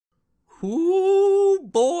Ooh,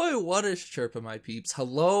 boy, what is chirpin', my peeps?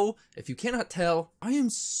 Hello. If you cannot tell, I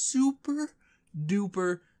am super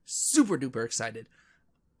duper excited.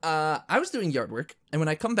 I was doing yard work, and when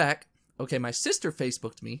I come back, okay, my sister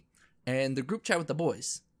Facebooked me, and the group chat with the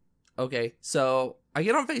boys. Okay, so I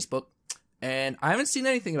get on Facebook, and I haven't seen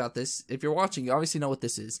anything about this. If you're watching, you obviously know what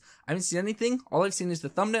this is. I haven't seen anything. All I've seen is the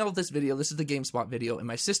thumbnail of this video. This is the GameSpot video, and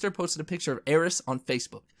my sister posted a picture of Aeris on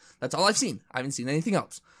Facebook. That's all I've seen. I haven't seen anything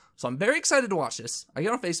else. So I'm very excited to watch this. I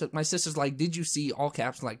get on Facebook. My sister's like, did you see, all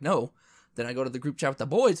caps? I'm like, no. Then I go to the group chat with the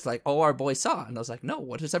boys. Like, oh, our boy saw. And I was like, no,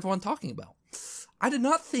 what is everyone talking about? I did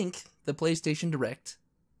not think the PlayStation Direct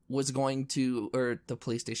was going to, or the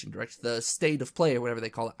PlayStation Direct, the State of Play or whatever they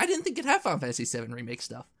call it. I didn't think it had Final Fantasy VII Remake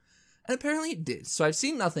stuff. And apparently it did. So I've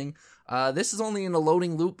seen nothing. This is only in a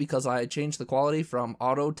loading loop because I changed the quality from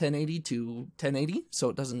auto 1080 to 1080. So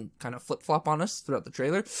it doesn't kind of flip-flop on us throughout the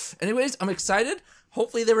trailer. Anyways, I'm excited.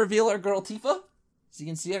 Hopefully they reveal our girl Tifa. As you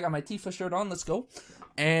can see, I got my Tifa shirt on. Let's go.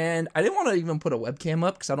 And I didn't want to even put a webcam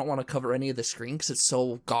up because I don't want to cover any of the screen because it's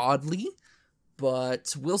so godly.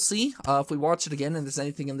 But we'll see. If we watch it again and there's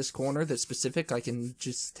anything in this corner that's specific, I can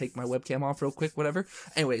just take my webcam off real quick, whatever.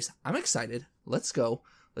 Anyways, I'm excited. Let's go.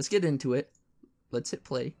 Let's get into it. Let's hit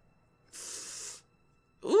play.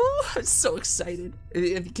 Ooh, I'm so excited.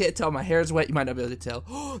 If you can't tell, my hair is wet. You might not be able to tell.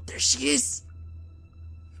 Oh, there she is.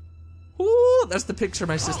 Ooh, that's the picture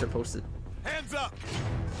my sister posted. Hands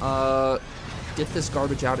up. Get this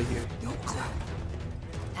garbage out of here. Yo, Cloud.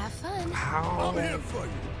 Have fun. Ow. I'm here for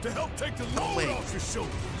you to help take the load off your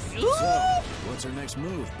shoulders. Ooh. What's our next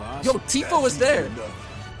move, boss? Yo, Tifa was there.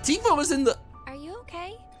 Tifa was in the... Are you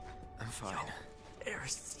okay? I'm fine.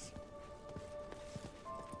 Aerith.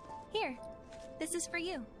 Here. This is for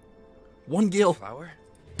you. 1 gil. Flower?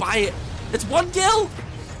 Buy it. It's 1 gil.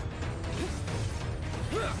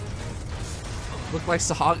 Look like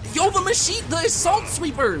Sahag. Yo, the machine, the assault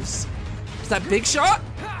sweepers. Is that Big Shot?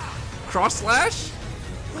 Cross Slash?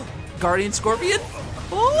 Guardian Scorpion?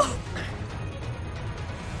 Oh.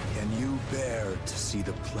 Can you bear to see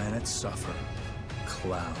the planet suffer?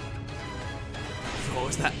 Cloud. What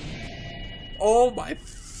was that? Oh my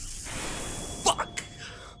fuck.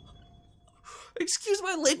 Excuse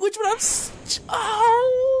my language, but I'm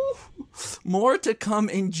oh. More to come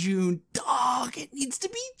in June. Dog, it needs to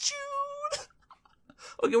be June.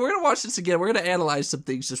 Okay, we're gonna watch this again. We're gonna analyze some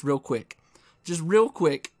things just real quick. Just real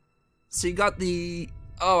quick. So you got the...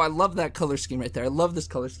 Oh, I love that color scheme right there. I love this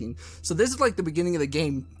color scheme. So this is like the beginning of the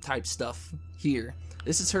game type stuff here.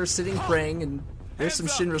 This is her sitting praying, and there's some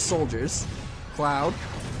Shinra soldiers. Cloud.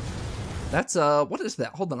 That's, what is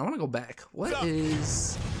that? Hold on, I want to go back. What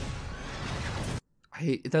is...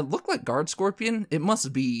 that looked like Guard Scorpion? It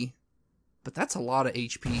must be. But that's a lot of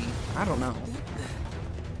HP. I don't know.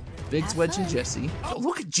 Biggs, Wedge, and Jesse. Oh,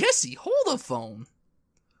 look at Jesse. Hold the phone.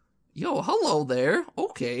 Yo, hello there.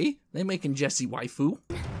 Okay. They making Jesse waifu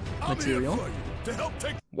material.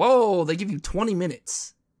 Whoa, they give you 20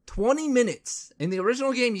 minutes. 20 minutes. In the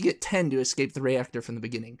original game, you get 10 to escape the reactor from the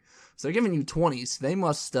beginning. So they're giving you 20s. They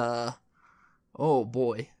must, oh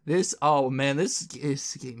boy. Oh man, this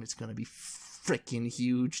game is gonna be freaking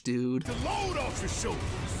huge, dude. The load off your shoulders.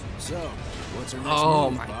 So, what's our next Oh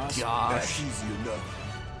move, my boss? gosh. That's easy enough.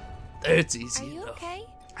 It's easy Are you enough. okay?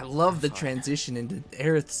 I love the transition into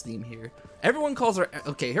Aerith's theme here. Everyone calls her...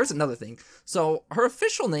 Okay, here's another thing. So, her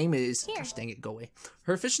official name is... Here. Gosh dang it, go away.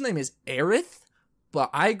 Her official name is Aerith, but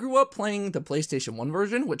I grew up playing the PlayStation 1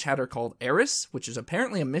 version, which had her called Aeris, which is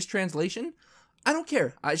apparently a mistranslation. I don't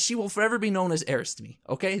care. She will forever be known as Aeris to me,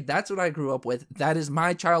 okay? That's what I grew up with. That is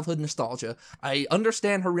my childhood nostalgia. I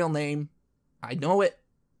understand her real name. I know it.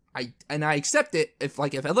 And I accept it. If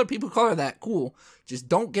other people call her that, cool. Just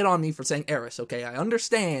don't get on me for saying Aeris, okay? I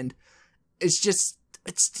understand. It's just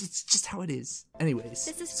how it is. Anyways,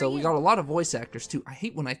 This is for so we you. got a lot of voice actors too. I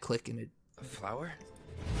hate when I click and it. A flower?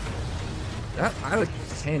 I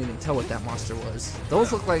can't even tell what that monster was.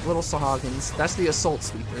 Those look like little Sahagins. That's the assault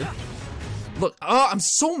sweeper. Look, oh, I'm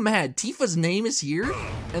so mad. Tifa's name is here,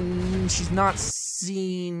 and she's not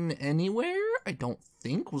seen anywhere. I don't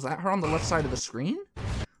think. Was that her on the left side of the screen?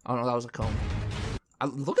 Oh no, that was a cone.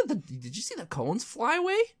 Look at the... Did you see the cones fly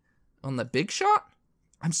away? On the Big Shot?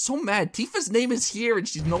 I'm so mad. Tifa's name is here and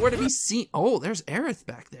she's nowhere to be seen. Oh, there's Aerith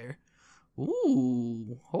back there.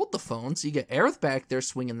 Ooh. Hold the phone. So you get Aerith back there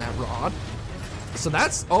swinging that rod. So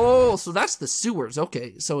that's... Oh, so that's the sewers.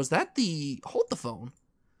 Okay. So is that the... Hold the phone.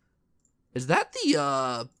 Is that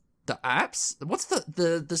the apps? What's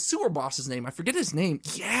the sewer boss's name? I forget his name.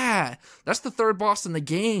 Yeah. That's the third boss in the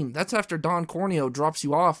game. That's after Don Corneo drops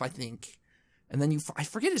you off, I think. And then I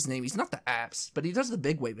forget his name. He's not the apps, but he does the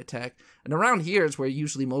big wave attack. And around here is where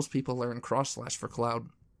usually most people learn cross slash for Cloud.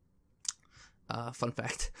 Fun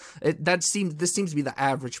fact. This seems to be the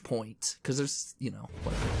average point, because there's, you know,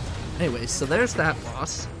 whatever. Anyways, so there's that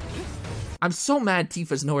loss. I'm so mad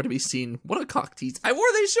Tifa's nowhere to be seen. What a cock tease. I wore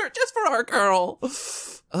this shirt just for our girl.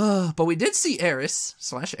 But we did see Aeris /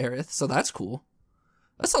 Aerith, so that's cool.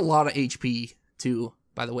 That's a lot of HP, too,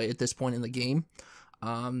 by the way, at this point in the game.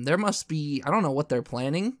 There must be, I don't know what they're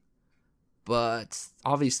planning, but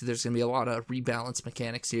obviously there's going to be a lot of rebalance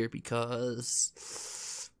mechanics here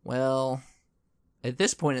because, well, at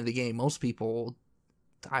this point in the game, most people,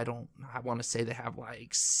 I want to say they have like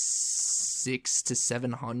 600 to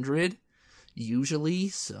 700 usually,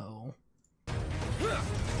 so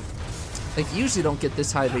like you usually don't get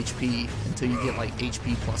this high of HP until you get like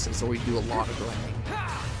HP pluses or you do a lot of grinding.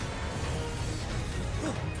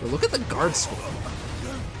 But look at the guard score.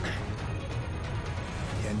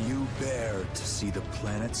 Can you bear to see the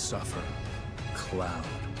planet suffer? Cloud.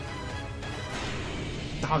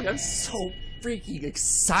 Dog, I'm so freaking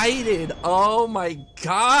excited. Oh my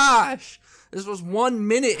gosh. This was 1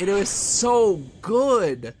 minute and it was so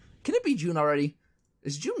good. Can it be June already?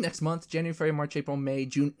 Is June next month? January, February, March, April, May,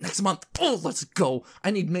 June. Next month. Oh, let's go.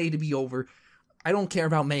 I need May to be over. I don't care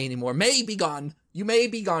about May anymore. May be gone. You may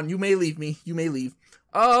be gone. You may leave me. You may leave.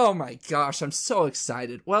 Oh my gosh, I'm so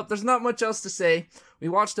excited. Well, there's not much else to say. We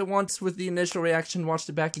watched it once with the initial reaction, watched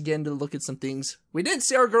it back again to look at some things. We didn't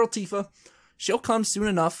see our girl Tifa. She'll come soon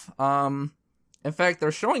enough. In fact,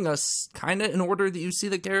 they're showing us kind of in order that you see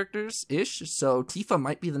the characters-ish, so Tifa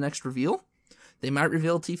might be the next reveal. They might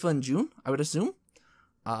reveal Tifa in June, I would assume.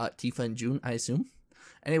 Tifa in June, I assume.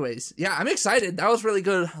 Anyways, yeah, I'm excited. That was really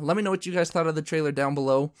good. Let me know what you guys thought of the trailer down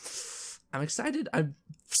below. I'm excited. I'm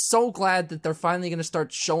so glad that they're finally going to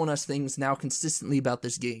start showing us things now consistently about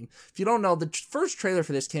this game. If you don't know, the first trailer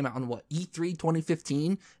for this came out on, what, E3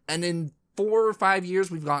 2015? And in 4 or 5 years,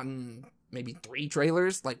 we've gotten maybe 3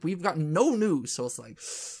 trailers. Like, we've gotten no news, so it's like,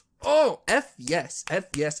 oh, F yes, F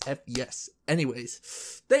yes, F yes.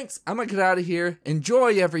 Anyways, thanks. I'm gonna get out of here.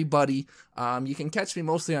 Enjoy, everybody. You can catch me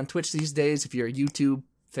mostly on Twitch these days if you're a YouTube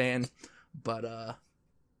fan, but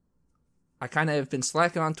I kind of have been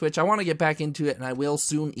slacking on Twitch. I want to get back into it, and I will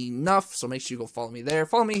soon enough, so make sure you go follow me there.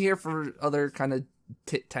 Follow me here for other kind of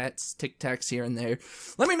tic-tacs here and there.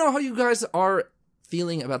 Let me know how you guys are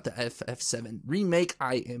feeling about the FF7 remake.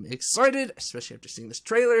 I am excited, especially after seeing this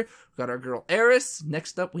trailer. We've got our girl Aeris.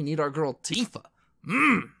 Next up, we need our girl Tifa.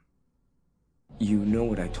 You know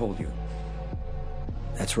what I told you.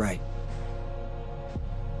 That's right.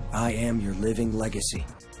 I am your living legacy.